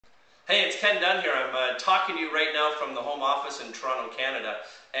Hey, it's Ken Dunn here. I'm talking to you right now from the home office in Toronto, Canada.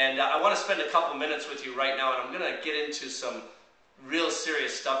 And I want to spend a couple minutes with you right now, and I'm going to get into some real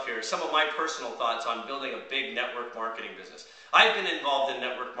serious stuff here. Some of my personal thoughts on building a big network marketing business. I've been involved in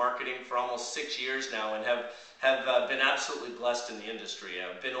network marketing for almost 6 years now and have been absolutely blessed in the industry.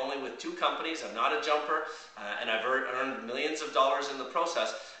 I've been only with 2 companies. I'm not a jumper, and I've earned millions of dollars in the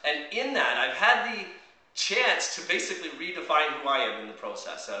process. And in that, I've had the chance to basically redefine who I am in the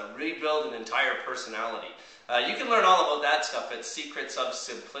process, rebuild an entire personality. You can learn all about that stuff at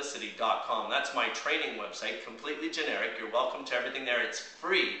secretsofsimplicity.com. That's my training website, completely generic. You're welcome to everything there. It's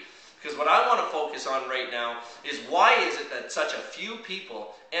free. Because what I want to focus on right now is why is it that such a few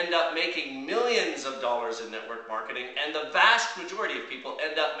people end up making millions of dollars in network marketing and the vast majority of people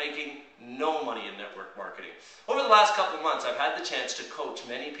end up making no money in network marketing. Over the last couple of months, I've had the chance to coach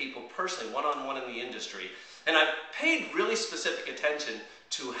many people personally, one-on-one in the industry, and I've paid really specific attention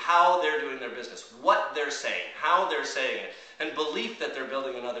to how they're doing their business, what they're saying, how they're saying it, and belief that they're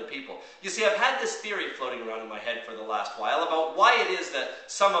building in other people. You see, I've had this theory floating around in my head for the last while about why it is that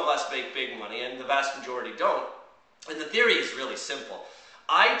some of us make big money and the vast majority don't. And the theory is really simple.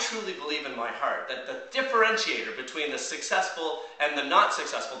 I truly believe in my heart that the differentiator between the successful and the not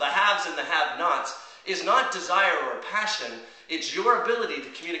successful, the haves and the have-nots, is not desire or passion, it's your ability to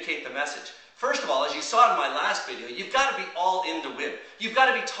communicate the message. First of all, as you saw in my last video, you've got to be all in to win. You've got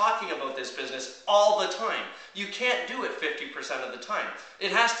to be talking about this business all the time. You can't do it 50% of the time.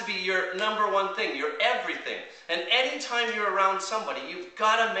 It has to be your number one thing, your everything. And anytime you're around somebody, you've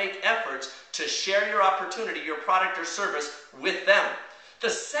got to make efforts to share your opportunity, your product or service with them.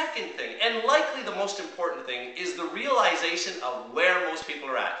 The second thing, and likely the most important thing, is the realization of where most people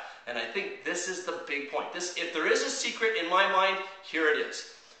are at. And I think this is the big point. If there is a secret in my mind, here it is.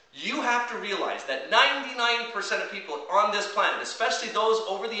 You have to realize that 99% of people on this planet, especially those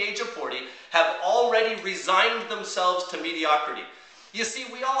over the age of 40, have already resigned themselves to mediocrity. You see,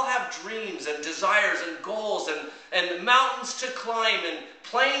 we all have dreams and desires and goals and mountains to climb and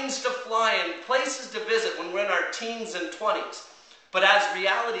planes to fly and places to visit when we're in our teens and 20s. But as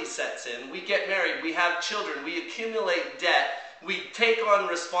reality sets in, we get married, we have children, we accumulate debt, we take on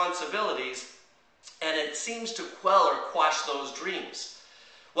responsibilities, and it seems to quell or quash those dreams.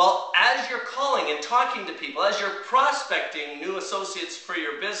 Well, as you're calling and talking to people, as you're prospecting new associates for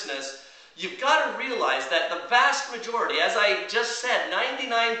your business, you've got to realize that the vast majority, as I just said,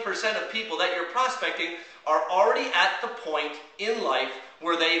 99% of people that you're prospecting are already at the point in life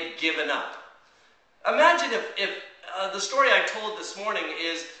where they've given up. Imagine if the story I told this morning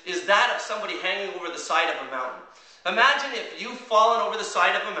is that of somebody hanging over the side of a mountain. Imagine if you've fallen over the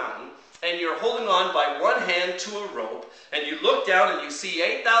side of a mountain and you're holding on by one hand to a rope, and you look down and you see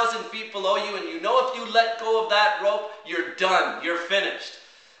 8,000 feet below you, and you know if you let go of that rope, you're done, you're finished.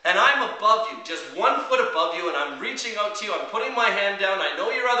 And I'm above you, just 1 foot above you, and I'm reaching out to you, I'm putting my hand down, I know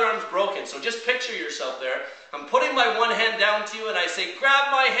your other arm's broken, so just picture yourself there. I'm putting my one hand down to you, and I say,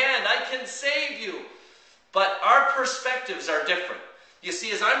 grab my hand, I can save you. But our perspectives are different. You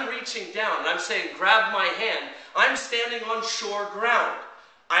see, as I'm reaching down and I'm saying, grab my hand, I'm standing on shore ground.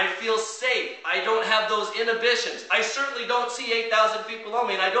 I feel safe. I don't have those inhibitions. I certainly don't see 8,000 feet below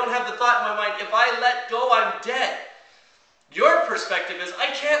me, and I don't have the thought in my mind, if I let go, I'm dead. Your perspective is, I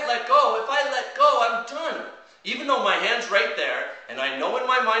can't let go. If I let go, I'm done. Even though my hand's right there, and I know in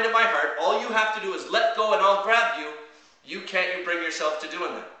my mind and my heart, all you have to do is let go and I'll grab you, you can't bring yourself to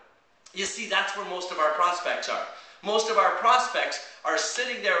doing that. You see, that's where most of our prospects are. Most of our prospects are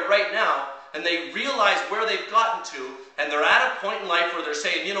sitting there right now, and they realize where they've gotten to, and they're at a point in life where they're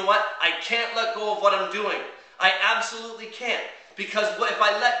saying, you know what, I can't let go of what I'm doing. I absolutely can't. Because if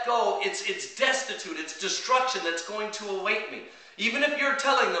I let go, it's destitute, it's destruction that's going to await me. Even if you're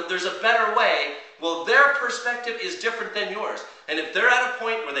telling them there's a better way, well, their perspective is different than yours. And if they're at a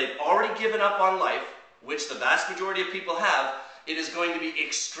point where they've already given up on life, which the vast majority of people have, it is going to be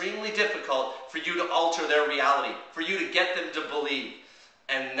extremely difficult for you to alter their reality, for you to get them to believe.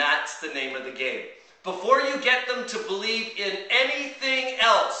 And that's the name of the game. Before you get them to believe in anything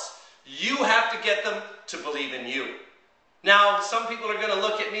else, you have to get them to believe in you. Now, some people are going to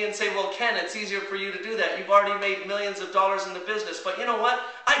look at me and say, well, Ken, it's easier for you to do that. You've already made millions of dollars in the business. But you know what?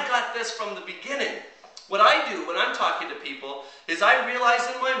 I got this from the beginning. What I do when I'm talking to people is I realize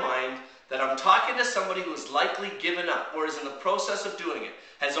in my mind that I'm talking to somebody who has likely given up or is in the process of doing it,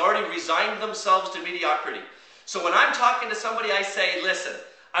 has already resigned themselves to mediocrity. So when I'm talking to somebody, I say, listen,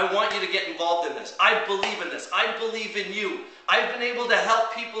 I want you to get involved in this. I believe in this. I believe in you. I've been able to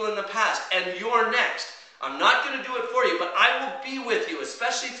help people in the past, and you're next. I'm not going to do it for you, but I will be with you,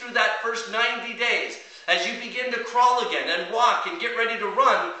 especially through that first 90 days. As you begin to crawl again and walk and get ready to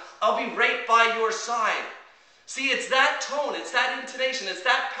run, I'll I'll be right by your side. See, it's that tone, it's that intonation, it's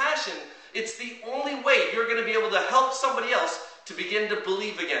that passion. It's the only way you're going to be able to help somebody else to begin to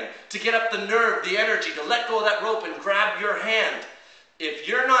believe again, to get up the nerve, the energy, to let go of that rope and grab your hand. If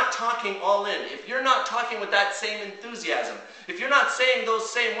you're not talking all in, if you're not talking with that same enthusiasm, if you're not saying those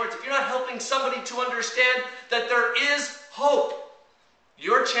same words, if you're not helping somebody to understand that there is hope,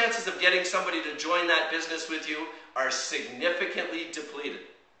 your chances of getting somebody to join that business with you are significantly depleted.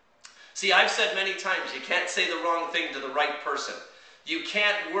 See, I've said many times, you can't say the wrong thing to the right person. You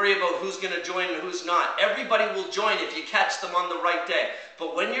can't worry about who's going to join and who's not. Everybody will join if you catch them on the right day.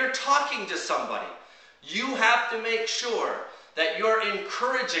 But when you're talking to somebody, you have to make sure that you're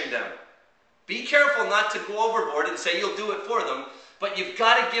encouraging them. Be careful not to go overboard and say you'll do it for them, but you've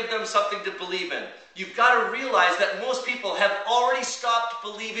got to give them something to believe in. You've got to realize that most people have already stopped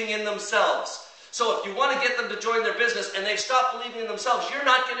believing in themselves. So if you want to get them to join their business and they've stopped believing in themselves, you're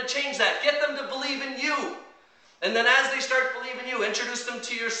not going to change that. Get them to believe in you. And then as they start believing you, introduce them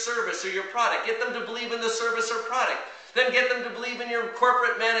to your service or your product. Get them to believe in the service or product. Then get them to believe in your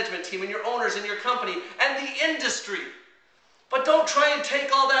corporate management team and your owners and your company and the industry. But don't try and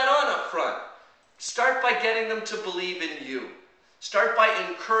take all that on up front. Start by getting them to believe in you. Start by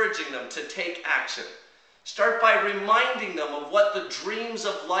encouraging them to take action. Start by reminding them of what the dreams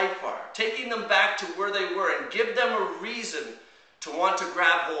of life are. Taking them back to where they were and give them a reason to want to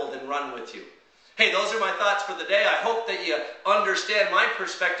grab hold and run with you. Hey, those are my thoughts for the day. I hope that you understand my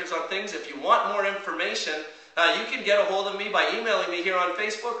perspectives on things. If you want more information, you can get a hold of me by emailing me here on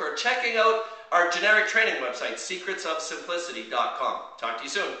Facebook or checking out our generic training website, secretsofsimplicity.com. Talk to you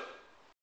soon.